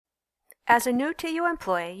As a new TU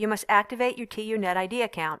employee, you must activate your TU NetID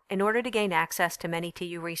account in order to gain access to many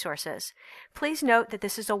TU resources. Please note that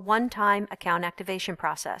this is a one-time account activation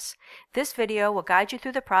process. This video will guide you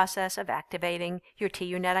through the process of activating your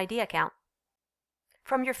TU NetID account.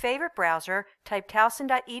 From your favorite browser, type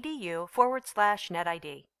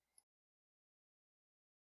towson.edu/netid.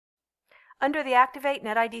 Under the Activate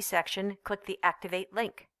NetID section, click the Activate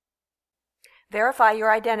link. Verify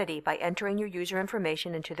your identity by entering your user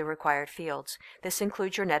information into the required fields. This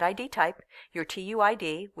includes your NetID type, your TU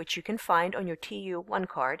ID, which you can find on your TU One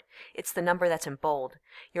card. It's the number that's in bold.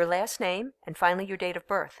 Your last name, and finally your date of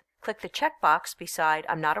birth. Click the checkbox beside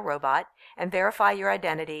I'm not a robot, and verify your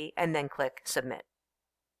identity, and then click Submit.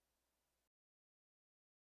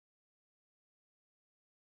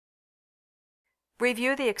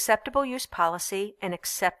 Review the acceptable use policy and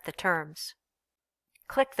accept the terms.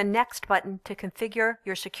 Click the Next button to configure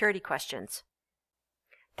your security questions.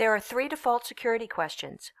 There are 3 default security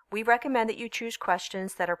questions. We recommend that you choose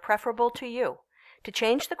questions that are preferable to you. To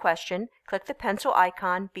change the question, click the pencil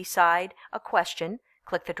icon beside a question,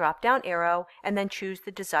 click the drop-down arrow, and then choose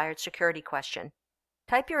the desired security question.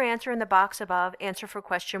 Type your answer in the box above Answer for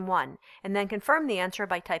Question 1, and then confirm the answer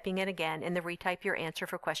by typing it again in the Retype Your Answer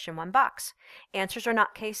for Question 1 box. Answers are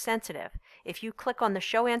not case sensitive. If you click on the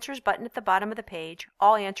Show Answers button at the bottom of the page,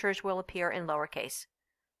 all answers will appear in lowercase.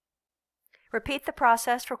 Repeat the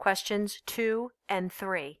process for questions 2 and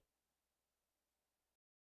 3.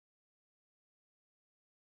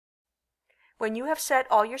 When you have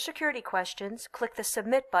set all your security questions, click the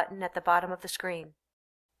Submit button at the bottom of the screen.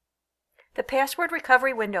 The password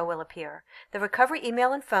recovery window will appear. The recovery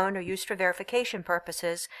email and phone are used for verification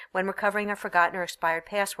purposes when recovering a forgotten or expired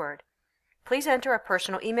password. Please enter a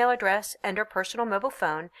personal email address and or personal mobile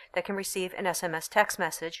phone that can receive an SMS text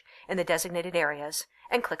message in the designated areas,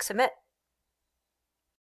 and click Submit.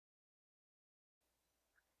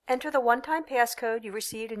 Enter the one-time passcode you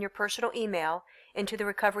received in your personal email into the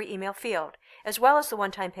recovery email field, as well as the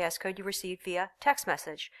one-time passcode you received via text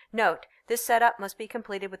message. Note, this setup must be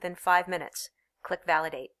completed within 5 minutes. Click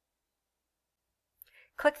Validate.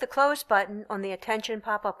 Click the Close button on the Attention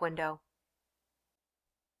pop-up window.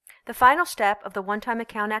 The final step of the one-time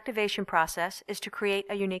account activation process is to create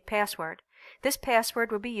a unique password. This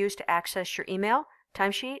password will be used to access your email,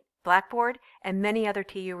 timesheet, Blackboard, and many other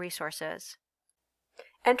TU resources.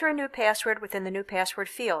 Enter a new password within the New Password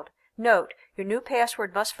field. Note, your new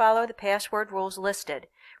password must follow the password rules listed.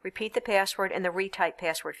 Repeat the password in the Retype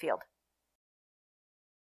Password field.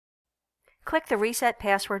 Click the Reset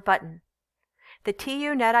Password button. The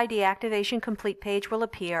TU NetID Activation Complete page will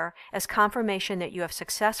appear as confirmation that you have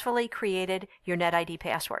successfully created your NetID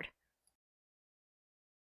password.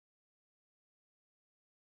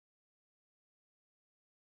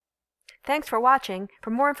 Thanks for watching.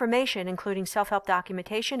 For more information, including self-help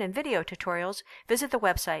documentation and video tutorials, visit the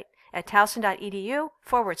website at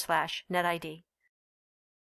towson.edu/NetID.